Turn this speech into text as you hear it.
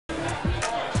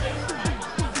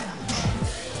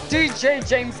DJ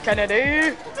James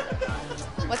Kennedy.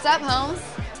 What's up, Holmes?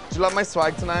 Do you love my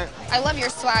swag tonight? I love your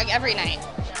swag every night.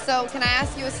 So, can I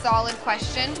ask you a solid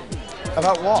question?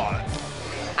 About what?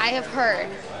 I have heard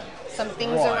some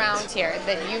things around here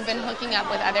that you've been hooking up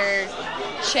with other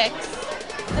chicks.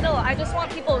 No, I just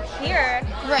want people here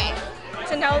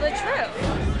to know the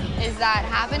truth. Is that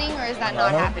happening or is that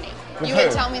not happening? With you who?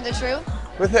 would tell me the truth?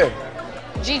 With who?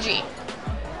 Gigi.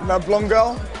 That blonde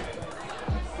girl?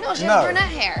 No, she has brunette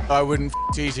hair. I wouldn't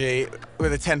Gigi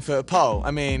with a 10-foot pole. I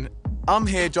mean, I'm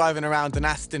here driving around an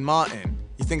Aston Martin.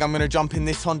 You think I'm gonna jump in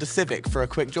this Honda Civic for a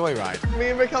quick joyride? Me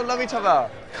and Rick love each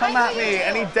other. Come at me,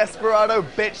 any desperado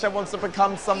bitch that wants to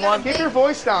become someone. Keep your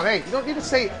voice down. Hey, you don't need to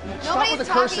say, stop with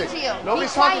the cursing. Nobody's talking to you. Nobody's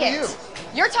Be talking to quiet.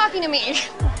 you. You're talking to me.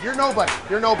 You're nobody.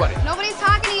 You're nobody. Nobody's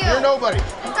talking to you. You're nobody.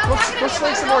 Stop talking to Go me.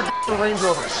 swing some more for Range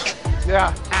Rovers.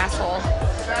 Yeah. Asshole.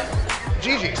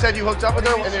 Gigi said you hooked up with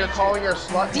her and you're calling her a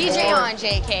slut. DJ on,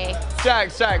 JK.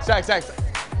 Jax.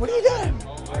 What are you doing?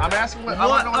 I'm asking what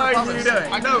What I are you doing?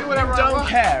 I can No, do whatever you I don't want.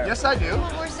 care. Yes, I do.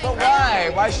 But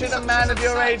why? Why should a man of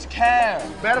your age care?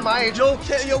 Man of my age.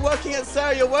 You're working at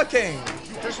Sir, you're working.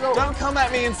 There's no. Don't come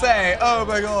at me and say, oh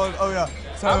my God, oh yeah.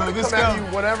 So I'm gonna this come girl. at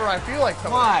you whenever I feel like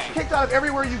coming. Why? Kicked out of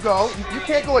everywhere you go. You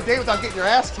can't go a day without getting your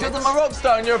ass kicked. Because I'm a rock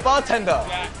star and you're a bartender.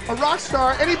 A rock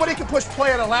star, anybody can push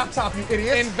play on a laptop, you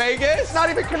idiot. In Vegas? It's not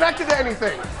even connected to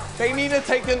anything. They need to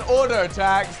take an order,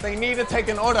 Jax. They need to take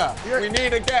an order. We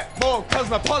need to get more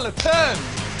cosmopolitan.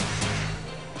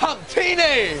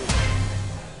 Pumptini!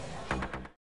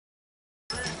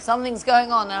 Something's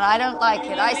going on and I don't like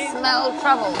it. I smell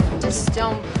trouble. Just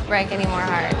don't break any more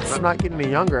hearts. I'm not getting any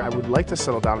younger. I would like to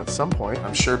settle down at some point.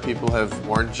 I'm sure people have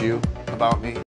warned you about me.